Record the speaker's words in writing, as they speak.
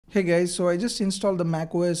Hey guys, so I just installed the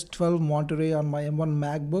macOS 12 Monterey on my M1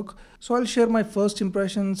 MacBook. So I'll share my first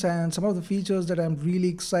impressions and some of the features that I'm really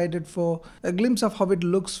excited for, a glimpse of how it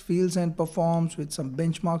looks, feels and performs with some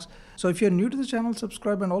benchmarks. So if you're new to the channel,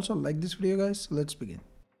 subscribe and also like this video guys. Let's begin.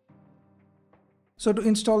 So to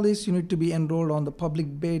install this, you need to be enrolled on the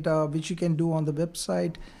public beta, which you can do on the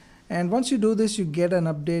website. And once you do this, you get an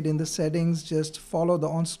update in the settings. Just follow the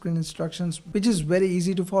on-screen instructions, which is very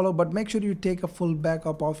easy to follow, but make sure you take a full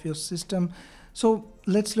backup of your system. So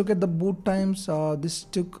let's look at the boot times. This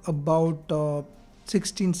took about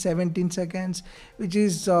 16-17 seconds, which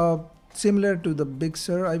is similar to the Big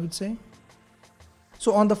Sur, I would say.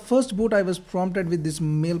 So on the first boot, I was prompted with this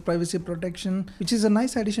mail privacy protection, which is a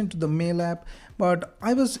nice addition to the mail app, but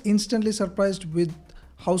I was instantly surprised with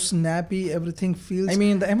how snappy everything feels. I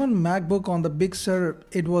mean, the M1 MacBook on the Big Sur,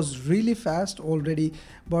 it was really fast already,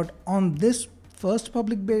 but on this first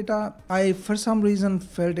public beta, I for some reason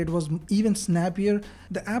felt it was even snappier.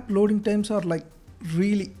 The app loading times are like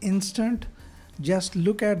really instant. Just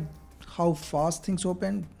look at how fast things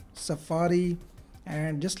open. Safari,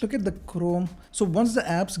 and just look at the Chrome. So once the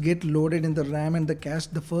apps get loaded in the RAM and the cache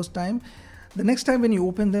the first time, the next time when you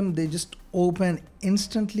open them, they just open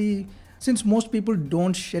instantly. Since most people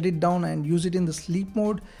don't shut it down and use it in the sleep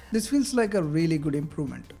mode, this feels like a really good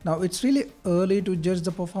improvement. Now it's really early to judge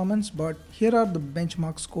the performance, but here are the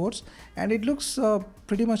benchmark scores and it looks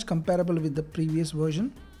pretty much comparable with the previous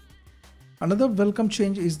version. Another welcome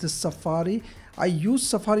change is the Safari. I use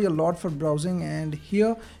Safari a lot for browsing, and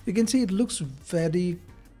here you can see it looks very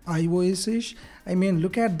iOS-ish. I mean,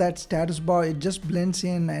 look at that status bar, it just blends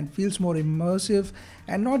in and feels more immersive.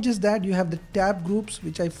 And not just that, you have the tab groups,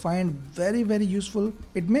 which I find very useful.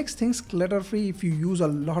 It makes things clutter-free if you use a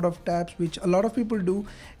lot of tabs, which a lot of people do,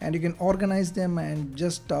 and you can organize them and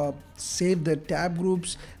just save the tab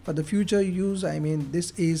groups for the future use. I mean, this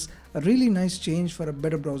is a really nice change for a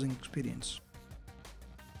better browsing experience.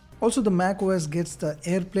 Also, the macOS gets the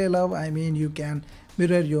AirPlay love. I mean, you can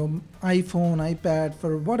mirror your iPhone, iPad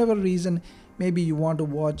for whatever reason. Maybe you want to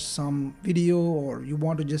watch some video, or you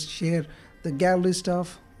want to just share the gallery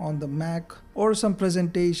stuff on the Mac, or some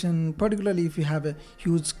presentation, particularly if you have a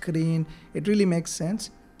huge screen. It really makes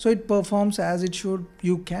sense. So it performs as it should.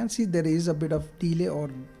 You can see there is a bit of delay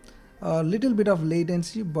or a little bit of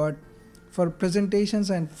latency, but for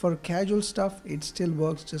presentations and for casual stuff, it still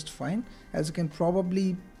works just fine, as you can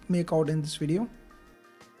probably make out in this video.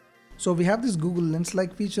 So we have this Google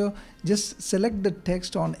Lens-like feature. Just select the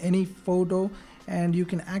text on any photo and you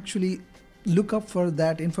can actually look up for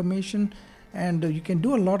that information, and you can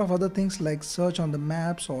do a lot of other things like search on the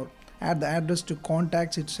maps or add the address to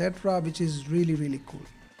contacts, etc., which is really cool.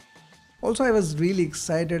 Also, I was really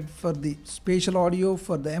excited for the spatial audio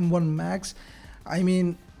for the M1 Max. I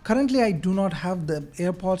mean, currently I do not have the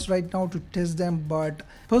AirPods right now to test them, but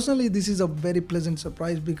personally this is a very pleasant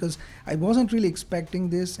surprise because I wasn't really expecting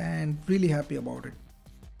this, and really happy about it.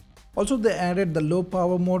 Also, they added the low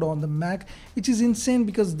power mode on the Mac, which is insane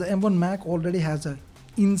because the M1 Mac already has a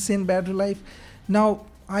insane battery life. Now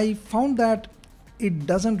I found that it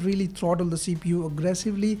doesn't really throttle the CPU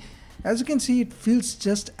aggressively. As you can see, it feels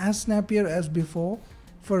just as snappier as before.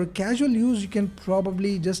 For casual use, you can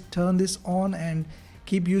probably just turn this on and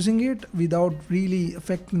keep using it without really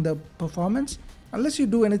affecting the performance, unless you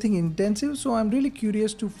do anything intensive. So I'm really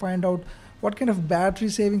curious to find out what kind of battery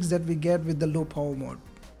savings that we get with the low power mode.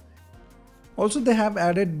 Also, they have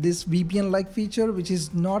added this VPN-like feature, which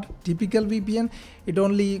is not typical VPN. It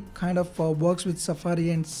only kind of works with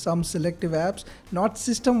Safari and some selective apps, not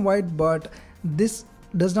system-wide, but this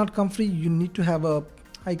does not come free. You need to have a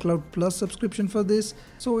iCloud Plus subscription for this,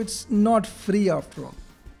 so it's not free after all.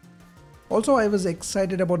 Also, I was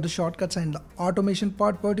excited about the shortcuts and the automation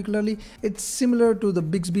part particularly. It's similar to the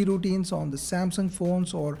Bixby routines on the Samsung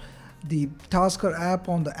phones or the Tasker app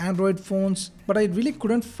on the Android phones, but I really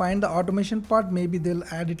couldn't find the automation part. Maybe they'll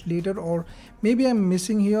add it later, or maybe I'm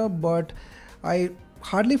missing here, but I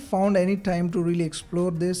hardly found any time to really explore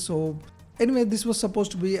this. So anyway, this was supposed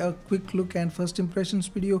to be a quick look and first impressions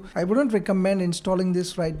video. I wouldn't recommend installing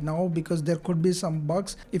this right now because there could be some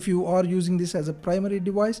bugs if you are using this as a primary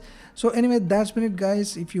device. So anyway, that's been it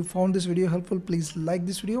guys. If you found this video helpful, please like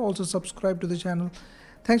this video. Also subscribe to the channel.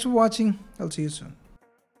 Thanks for watching. I'll see you soon.